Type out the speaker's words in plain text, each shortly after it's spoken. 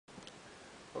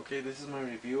Okay, this is my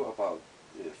review about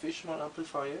the Fishman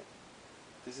amplifier.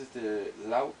 This is the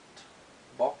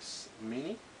Loudbox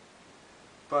Mini.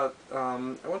 But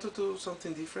I wanted to do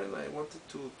something different. I wanted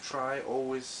to try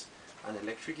always an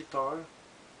electric guitar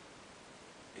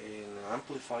and an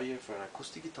amplifier for an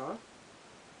acoustic guitar.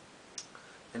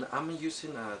 And I'm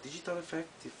using a digital effect,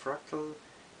 the Fractal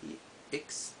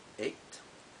AX8.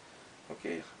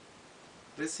 Okay,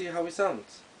 let's see how it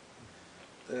sounds.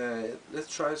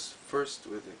 Let's try first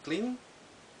with the cleaning.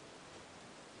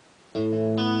 We'll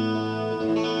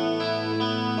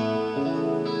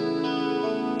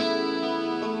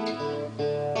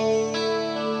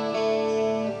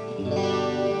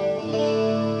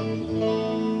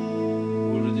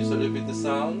reduce a little bit the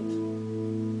sound.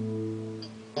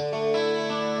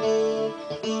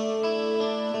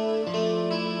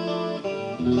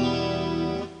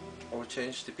 I will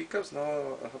change the pickups. Now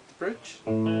I have the bridge.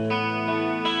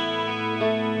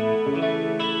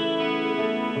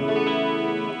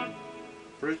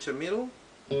 Bridge and middle.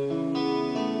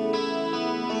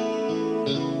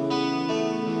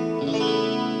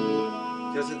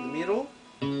 Just in the middle.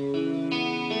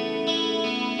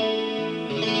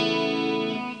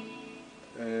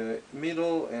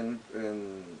 Middle and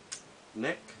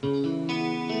neck.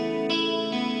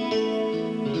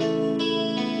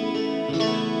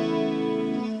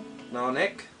 Now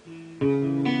neck.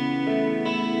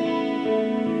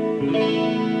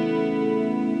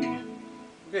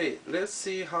 Okay, let's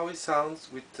see how it sounds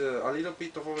with a little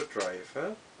bit of overdrive.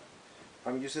 Huh?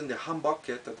 I'm using the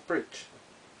humbucket at the bridge.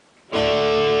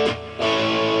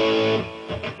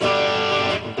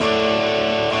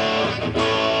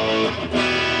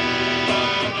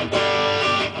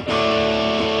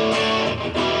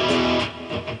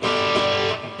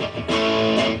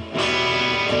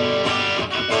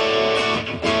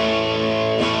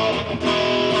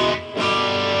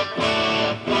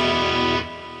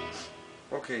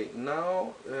 Okay,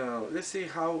 now let's see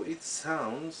how it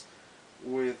sounds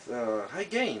with high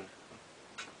gain.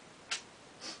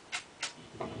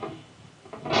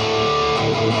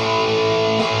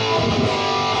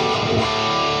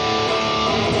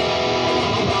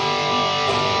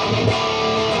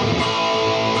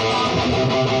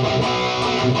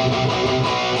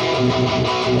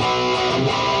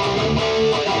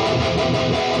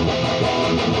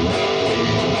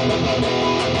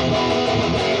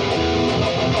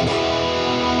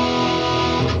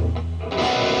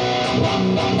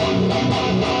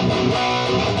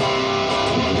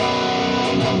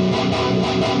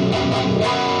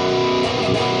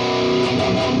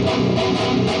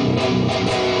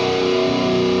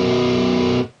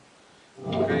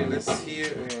 Okay, let's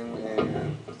hear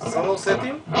in solo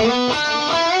setting.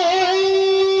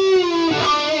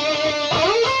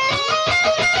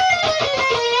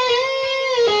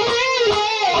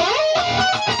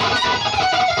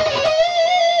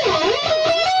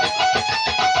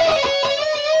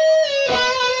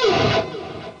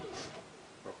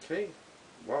 Okay,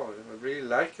 wow, I really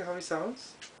like how it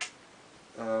sounds.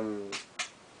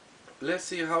 Let's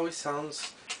see how it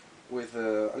sounds with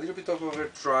a little bit of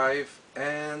overdrive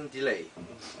and delay.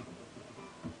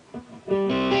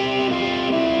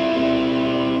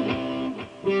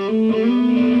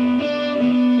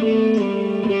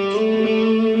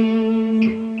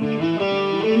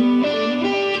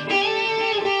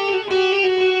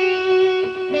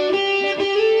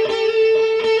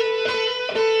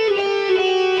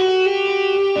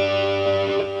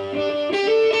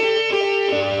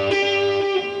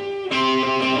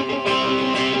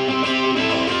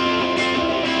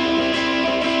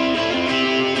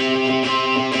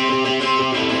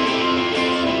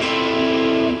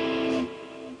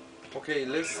 Okay,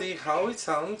 let's see how it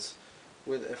sounds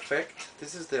with effect.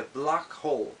 This is the black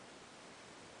hole.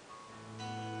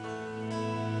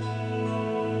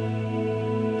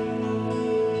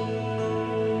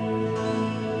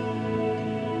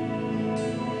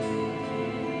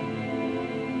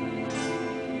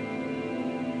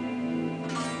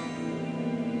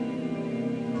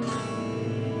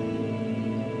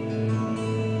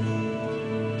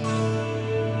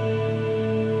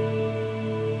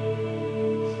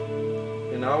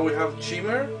 Now we have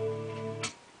shimmer.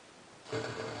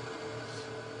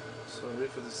 Sorry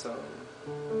for the sound.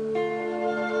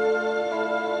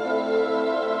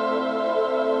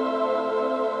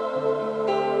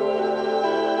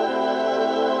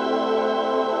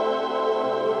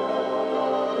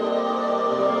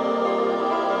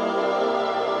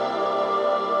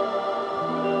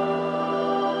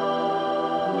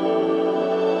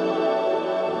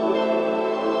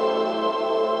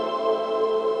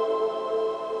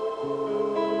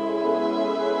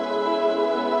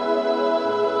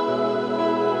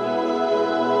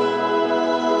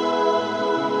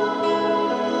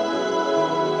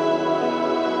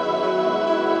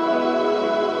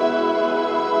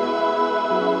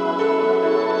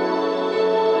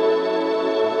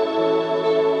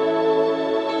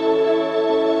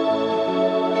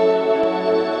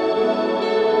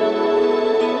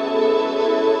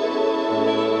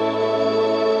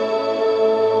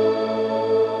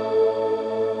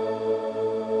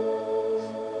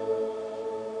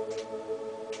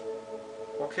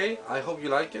 Okay, I hope you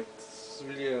like it. It's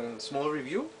really a small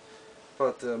review,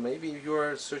 but maybe if you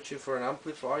are searching for an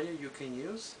amplifier you can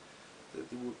use that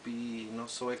it would be not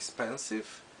so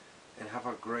expensive and have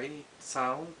a great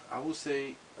sound. I would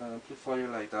say an amplifier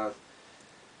like that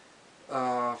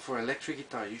for electric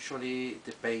guitar, usually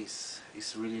the bass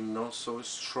is really not so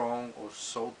strong or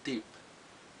so deep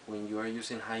when you are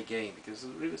using high gain, because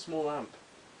it's a really small amp.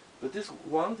 But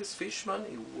this Fishman,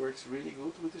 it works really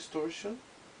good with distortion.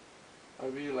 I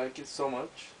really like it so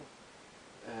much,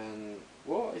 and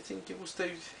well, I think it will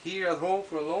stay here at home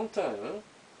for a long time,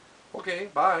 huh? Okay,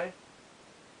 bye.